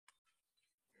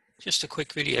Just a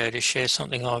quick video to share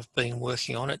something I've been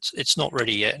working on. It's not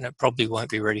ready yet, and it probably won't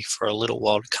be ready for a little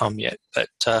while to come yet. But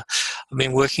I've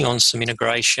been working on some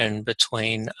integration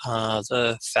between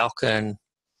the Falcon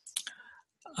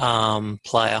the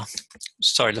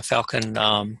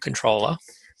Falcon controller.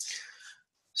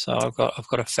 So I've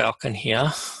got a Falcon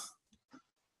here.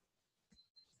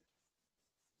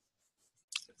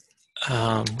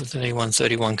 With an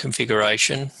E131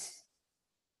 configuration.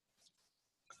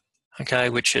 Okay,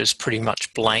 which is pretty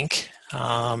much blank,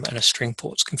 and a string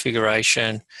ports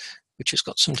configuration, which has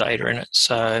got some data in it.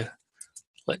 So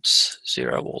let's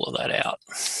zero all of that out.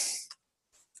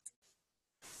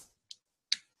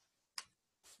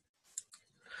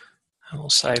 And we'll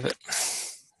save it.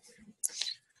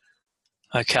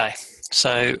 Okay,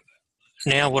 so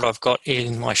now what I've got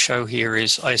in my show here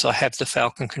is I have the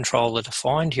Falcon controller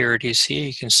defined. Here it is here.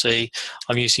 You can see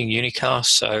I'm using unicast,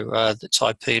 so its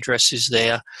IP address is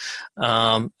there.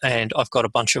 And I've got a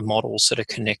bunch of models that are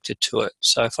connected to it.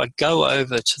 So if I go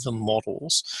over to the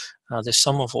models, there's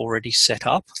some I've already set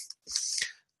up.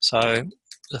 So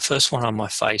the first one are my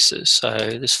faces. So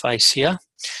this face here.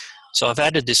 So I've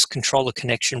added this controller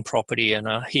connection property, and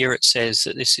here it says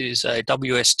that this is a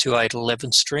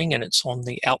WS2811 string, and it's on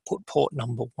the output port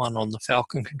number 1 on the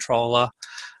Falcon controller.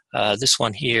 This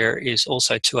one here is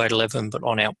also 2811, but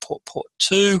on output port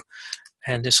 2,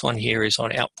 and this one here is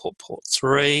on output port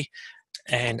 3.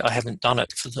 And I haven't done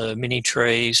it for the mini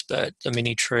trees, but the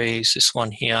mini trees, this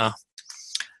one here.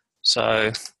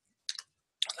 So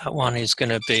that one is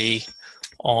going to be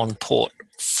on port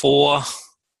 4.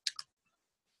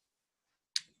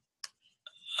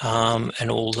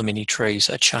 And all the mini trees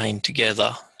are chained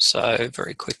together. So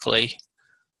very quickly,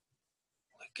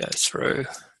 we go through,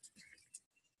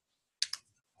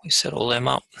 we set all them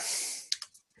up.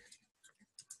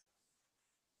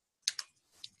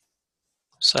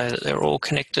 So that they're all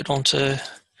connected onto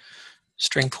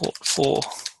string port 4.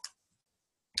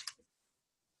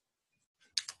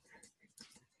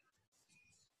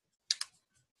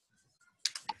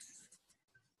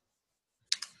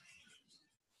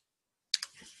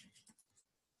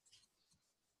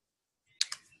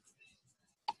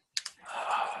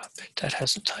 I bet that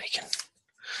hasn't taken.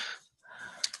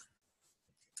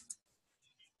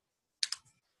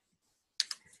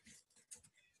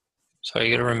 So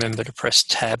you got to remember to press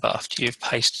tab after you've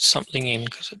pasted something in,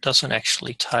 because it doesn't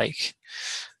actually take.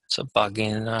 It's a bug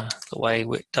in the way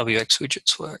WX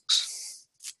widgets works.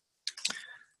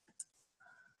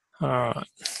 All right.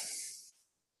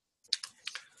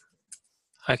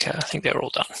 Okay, I think they're all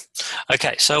done.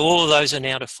 Okay, so all of those are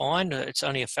now defined. It's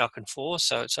only a Falcon 4,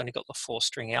 so it's only got the 4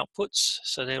 string outputs.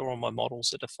 So they're all my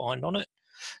models that are defined on it.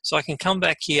 So I can come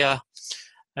back here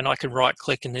and I can right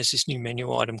click, and there's this new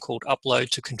menu item called upload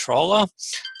to controller.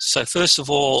 So first of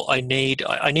all, I need to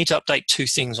update 2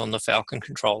 things on the Falcon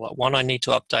controller. One, I need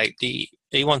to update the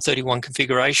E131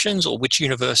 configurations, or which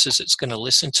universes it's going to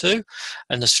listen to,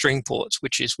 and the string ports,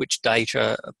 which is which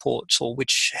data ports, or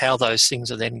how those things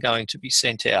are then going to be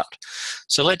sent out.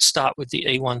 So let's start with the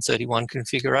E131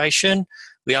 configuration.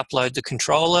 We upload the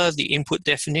controller, the input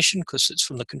definition, because it's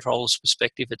from the controller's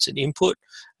perspective, it's an input,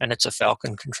 and it's a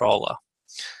Falcon controller.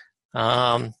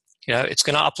 It's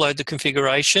going to upload the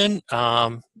configuration.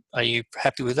 Are you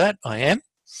happy with that? I am.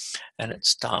 And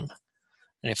it's done.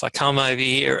 And if I come over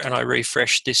here and I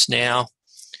refresh this now,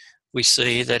 we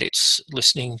see that it's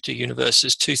listening to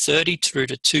universes 230 through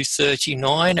to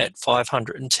 239 at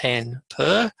 510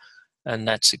 per. And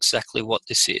that's exactly what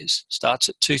this is. Starts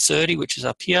at 230, which is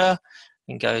up here,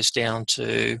 and goes down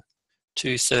to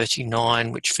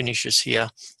 239, which finishes here.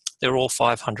 They're all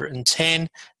 510.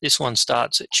 This one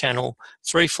starts at channel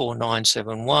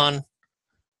 34971.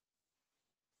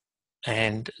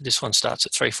 And this one starts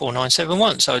at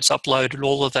 34971. So it's uploaded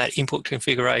all of that input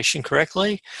configuration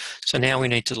correctly. So now we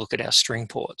need to look at our string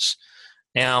ports.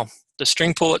 Now, the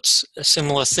string ports, a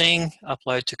similar thing,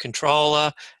 upload to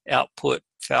controller, output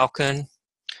Falcon.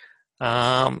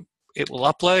 It will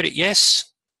upload it,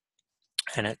 yes,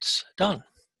 and it's done.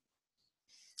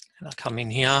 And I come in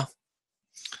here.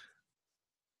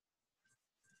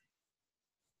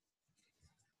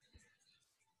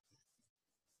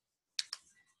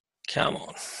 Come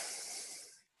on.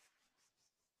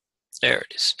 There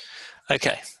it is.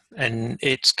 Okay, and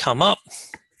it's come up.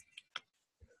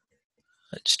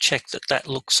 Let's check that that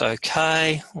looks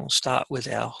okay. We'll start with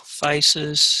our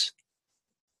faces.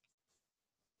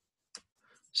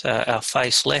 So our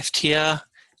face left here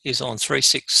is on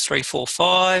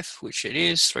 36345, which it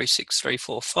is,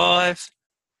 36345.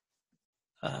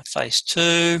 Face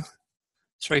 2,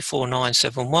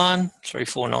 34971,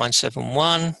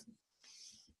 34971.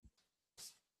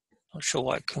 Not sure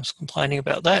why I was complaining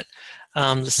about that.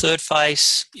 The third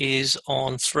face is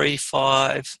on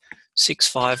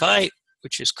 35658,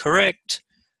 which is correct.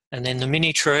 And then the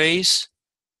mini trees,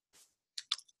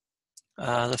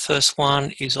 the first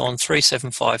one is on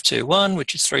 37521,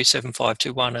 which is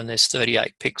 37521, and there's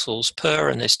 38 pixels per,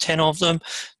 and there's 10 of them,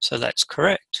 so that's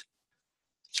correct.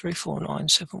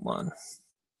 34971.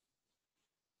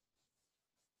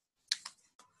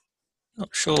 Not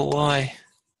sure why.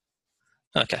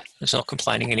 Okay, it's not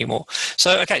complaining anymore.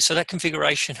 So, okay, so that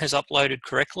configuration has uploaded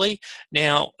correctly.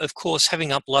 Now, of course, having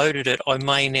uploaded it, I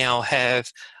may now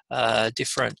have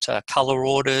different color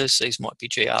orders. These might be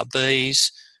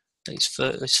GRBs.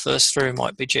 This first through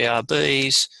might be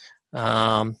GRBs.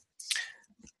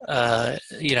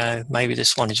 You know, maybe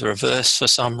this one is reversed for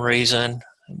some reason.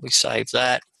 We save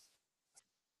that.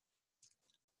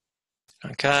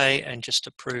 Okay, and just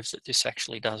to prove that this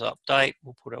actually does update,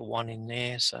 we'll put a 1 in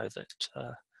there so that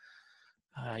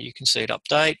you can see it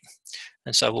update.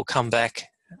 And so we'll come back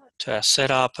to our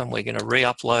setup and we're going to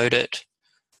re-upload it.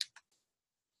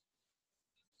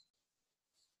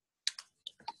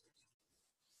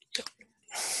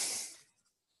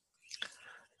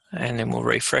 And then we'll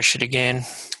refresh it again.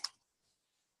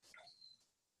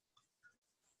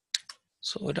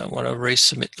 So we don't want to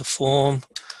resubmit the form,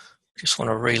 just want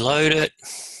to reload it.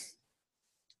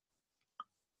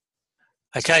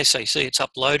 Okay, so you see it's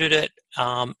uploaded it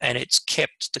and it's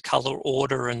kept the color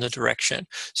order and the direction.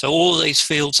 So all of these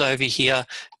fields over here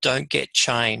don't get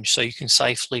changed, so you can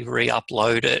safely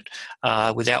re-upload it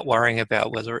without worrying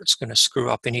about whether it's going to screw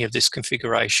up any of this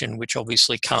configuration, which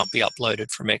obviously can't be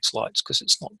uploaded from Xlights because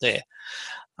it's not there.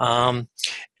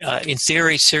 In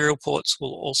theory, serial ports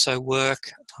will also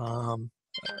work. I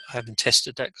haven't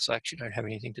tested that because I actually don't have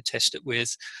anything to test it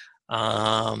with.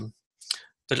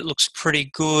 But it looks pretty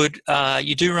good.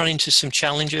 You do run into some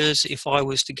challenges. If I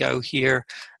was to go here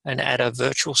and add a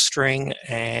virtual string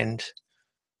and,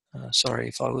 sorry,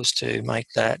 if I was to make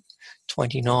that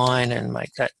 29 and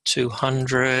make that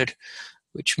 200,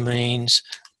 which means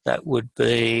that would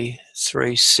be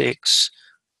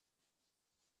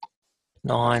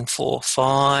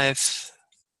 36945.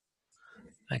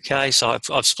 Okay, so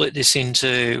I've split this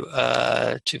into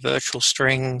two virtual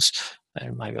strings,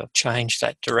 and maybe I've changed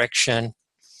that direction.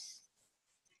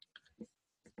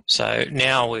 So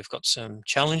now we've got some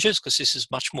challenges because this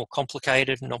is much more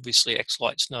complicated, and obviously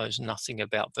Xlights knows nothing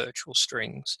about virtual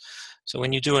strings. So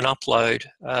when you do an upload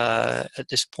at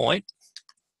this point,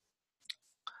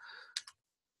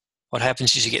 what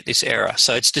happens is you get this error.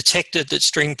 So it's detected that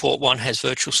string port 1 has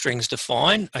virtual strings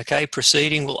defined. Okay,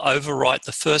 proceeding will overwrite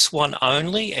the first one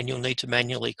only, and you'll need to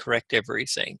manually correct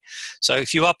everything. So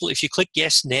if you click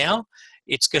yes now,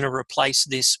 it's going to replace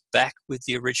this back with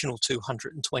the original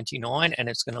 229, and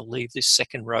it's going to leave this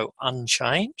second row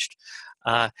unchanged.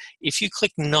 If you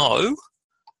click no,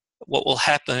 what will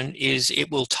happen is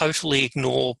it will totally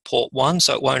ignore port 1,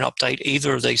 so it won't update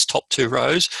either of these top 2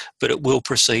 rows, but it will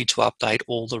proceed to update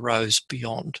all the rows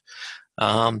beyond.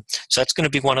 So that's going to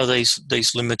be one of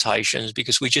these limitations,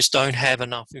 because we just don't have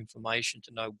enough information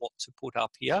to know what to put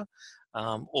up here.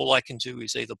 All I can do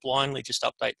is either blindly just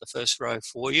update the first row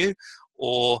for you,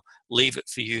 or leave it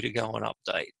for you to go and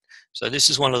update. So this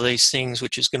is one of these things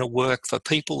which is going to work for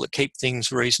people that keep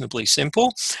things reasonably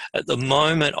simple. At the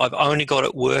moment, I've only got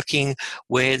it working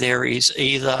where there is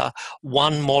either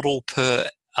one model per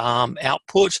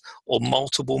output or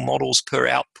multiple models per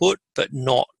output, but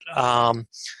not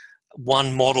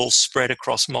one model spread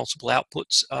across multiple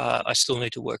outputs. I still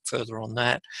need to work further on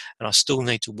that, and I still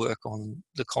need to work on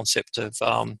the concept of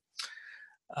a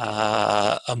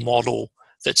model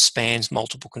that spans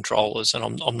multiple controllers, and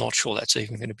I'm not sure that's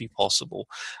even going to be possible.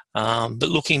 But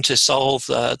looking to solve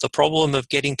the problem of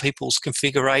getting people's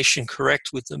configuration correct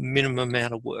with the minimum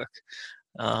amount of work,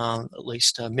 at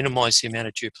least minimize the amount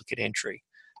of duplicate entry.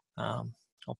 I'll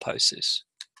post this.